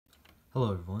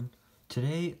Hello everyone.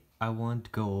 Today I want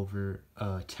to go over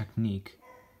a technique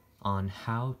on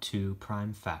how to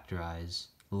prime factorize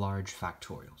large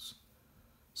factorials.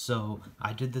 So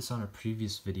I did this on a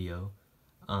previous video,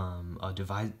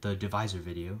 the divisor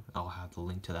video. I'll have the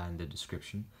link to that in the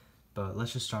description. But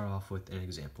let's just start off with an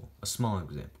example, a small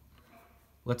example.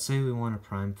 Let's say we want to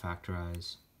prime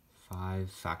factorize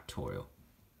 5 factorial.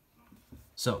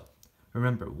 So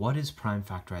remember, what is prime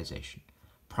factorization?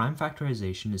 Prime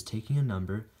factorization is taking a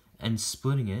number and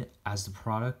splitting it as the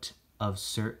product of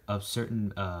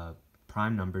certain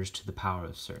prime numbers to the power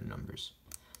of certain numbers.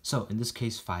 So in this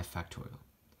case, 5 factorial.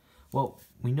 Well,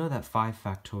 we know that 5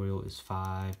 factorial is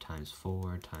 5 times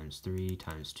 4 times 3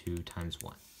 times 2 times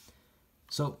 1.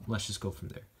 So let's just go from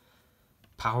there.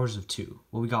 Powers of 2.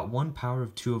 Well, we got 1 power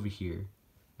of 2 over here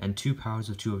and 2 powers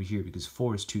of 2 over here because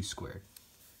 4 is 2 squared.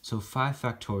 So 5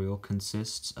 factorial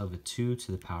consists of a 2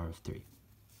 to the power of 3.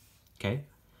 Okay,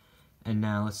 and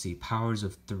now let's see, powers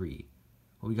of 3.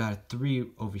 Well, we got a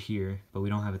 3 over here, but we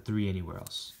don't have a 3 anywhere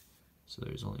else. So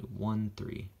there's only 1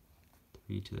 3,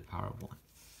 3 to the power of 1.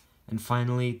 And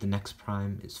finally, the next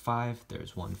prime is 5.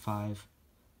 There's 1 5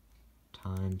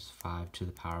 times 5 to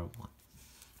the power of 1.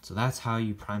 So that's how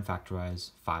you prime factorize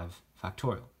 5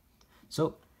 factorial.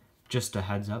 So just a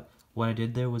heads up, what I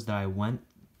did there was that I went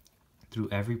through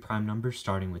every prime number,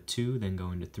 starting with 2, then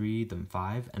going to 3, then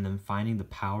 5, and then finding the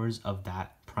powers of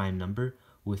that prime number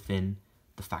within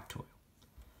the factorial.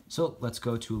 So let's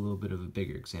go to a little bit of a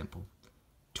bigger example.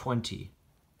 20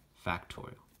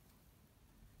 factorial.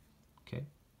 Okay.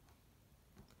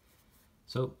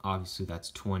 So obviously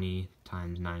that's 20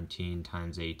 times 19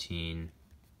 times 18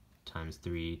 times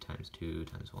 3 times 2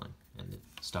 times 1, and the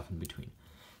stuff in between.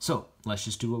 So let's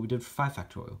just do what we did for 5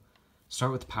 factorial.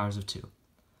 Start with the powers of 2.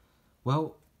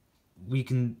 Well, we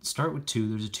can start with 2,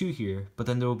 there's a 2 here, but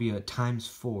then there will be a times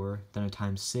 4, then a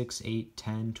times 6, 8,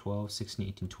 10, 12, 16,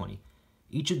 18, 20.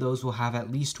 Each of those will have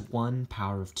at least 1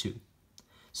 power of 2.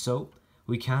 So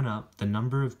we count up the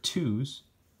number of 2's,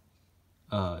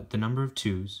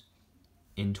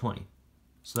 in 20.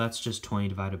 So that's just 20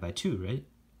 divided by 2, right?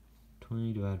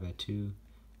 20 divided by 2,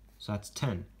 so that's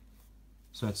 10.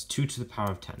 So that's 2 to the power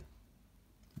of 10.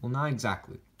 Well, not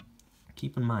exactly.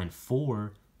 Keep in mind,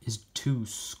 4 is 2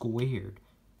 squared.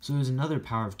 So there's another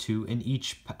power of 2 in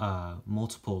each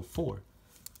multiple of 4.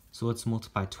 So let's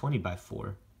multiply 20 by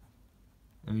 4.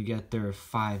 And we get there are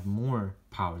 5 more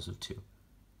powers of 2.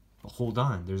 But hold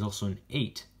on, there's also an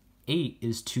 8. 8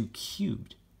 is 2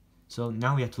 cubed. So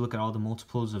now we have to look at all the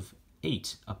multiples of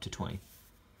 8 up to 20.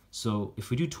 So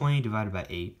if we do 20 divided by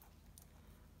 8,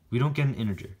 we don't get an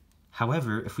integer.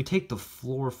 However, if we take the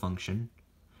floor function,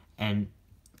 and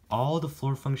all the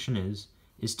floor function is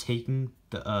taking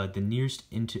the nearest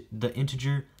the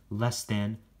integer less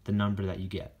than the number that you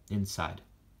get inside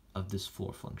of this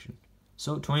floor function.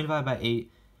 So 20 divided by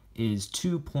 8 is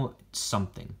 2 point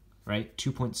something, right?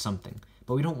 2 point something.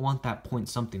 But we don't want that point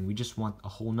something. We just want a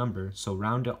whole number. So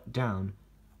round it down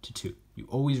to 2. You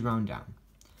always round down.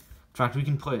 In fact, we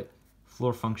can put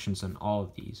floor functions on all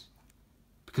of these,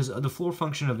 because the floor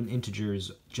function of an integer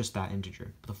is just that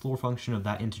integer. The floor function of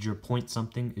that integer point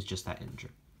something is just that integer.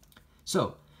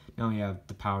 So now we have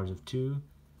the powers of 2,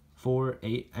 4,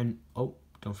 8, and oh,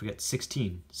 don't forget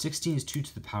 16. 16 is 2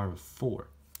 to the power of 4.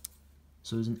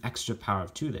 So there's an extra power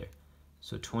of 2 there.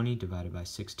 So 20 divided by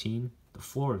 16, the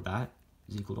floor of that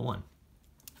is equal to 1.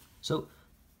 So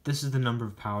this is the number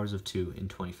of powers of 2 in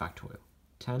 20 factorial.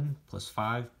 10 plus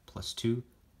 5 plus 2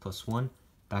 plus 1,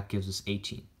 that gives us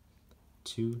 18.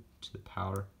 2 to the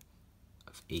power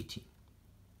of 18.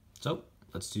 So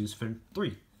let's do this for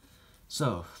 3.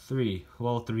 So 3,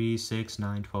 well 3, 6,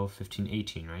 9, 12, 15,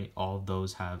 18, right? All of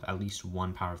those have at least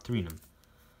 1 power of 3 in them.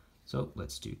 So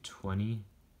let's do 20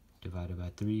 divided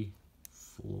by 3,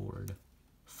 floored.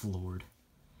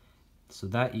 So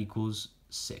that equals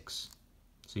 6.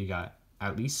 So you got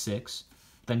at least 6.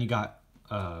 Then you got,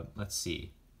 let's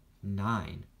see,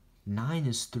 9. 9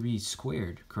 is 3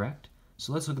 squared, correct?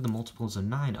 So let's look at the multiples of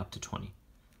 9 up to 20.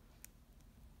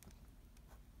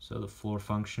 So the floor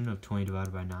function of 20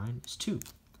 divided by 9 is 2.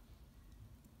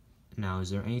 Now,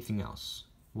 is there anything else?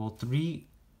 Well, 3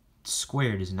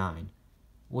 squared is 9.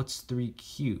 What's 3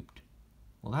 cubed?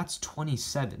 Well, that's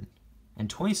 27. And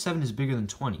 27 is bigger than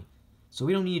 20. So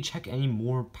we don't need to check any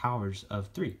more powers of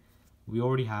 3. We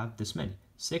already have this many.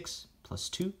 6 plus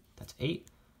 2, that's 8.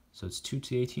 So it's 2 to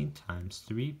the 18 times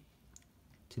 3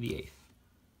 to the 8th.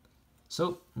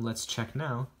 So let's check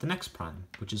now the next prime,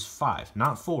 which is 5,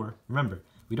 not 4. Remember,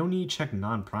 we don't need to check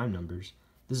non-prime numbers.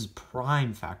 This is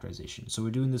prime factorization, so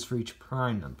we're doing this for each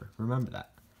prime number. Remember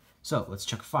that. So let's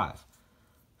check 5.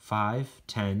 5,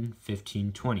 10,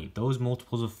 15, 20. Those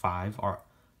multiples of 5 are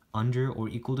under or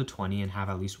equal to 20 and have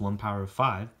at least one power of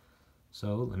 5.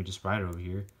 So let me just write it over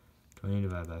here. 20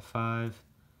 divided by 5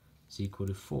 is equal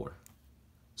to 4.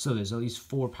 So there's at least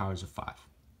 4 powers of 5.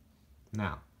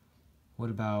 Now,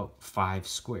 what about 5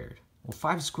 squared? Well,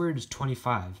 5 squared is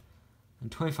 25,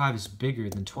 and 25 is bigger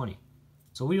than 20.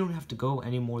 So we don't have to go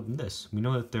any more than this. We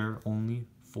know that there are only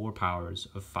 4 powers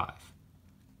of 5.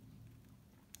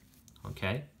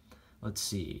 Okay, let's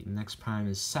see. The next prime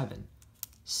is 7.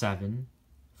 7,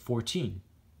 14,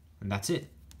 and that's it.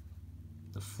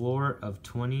 The floor of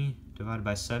 20 divided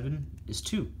by 7 is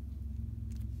 2.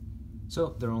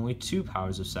 So there are only 2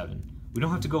 powers of 7. We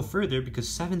don't have to go further because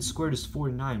 7 squared is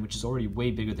 49, which is already way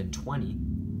bigger than 20,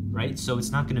 right? So it's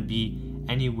not going to be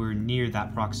anywhere near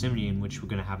that proximity in which we're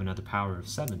going to have another power of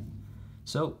 7.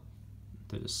 So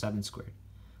there's 7 squared.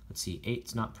 Let's see,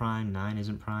 8's not prime, 9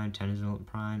 isn't prime, 10 isn't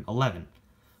prime, 11.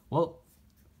 Well,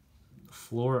 the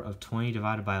floor of 20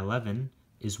 divided by 11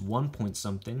 is 1 point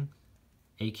something,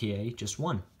 aka just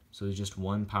 1. So there's just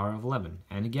 1 power of 11.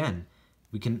 And again,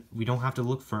 we don't have to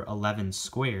look for 11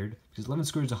 squared, because 11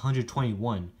 squared is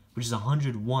 121, which is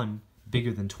 101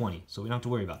 bigger than 20. So we don't have to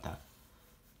worry about that.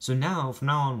 So now, from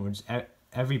now onwards,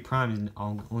 every prime is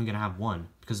only going to have 1,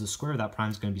 because the square of that prime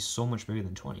is going to be so much bigger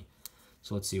than 20.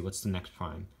 So let's see, what's the next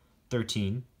prime?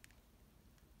 13.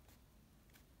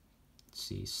 Let's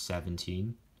see,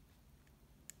 17.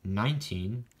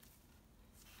 19.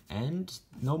 And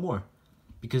no more.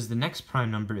 Because the next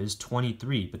prime number is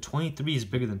 23, but 23 is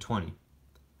bigger than 20.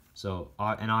 So,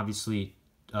 and obviously,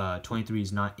 23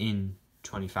 is not in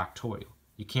 20 factorial.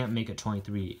 You can't make a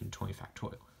 23 in 20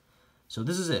 factorial. So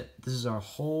this is it. This is our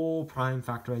whole prime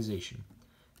factorization.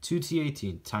 2 to the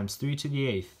 18th times 3 to the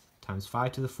 8th times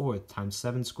 5 to the 4th times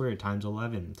 7 squared times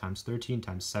 11 times 13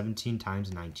 times 17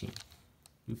 times 19.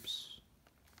 Oops.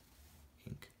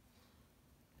 Ink.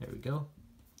 There we go.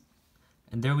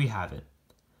 And there we have it.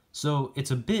 So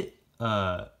it's a bit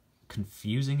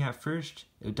confusing at first.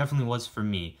 It definitely was for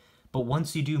me. But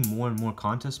once you do more and more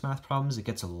contest math problems, it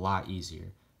gets a lot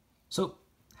easier. So,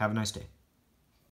 have a nice day.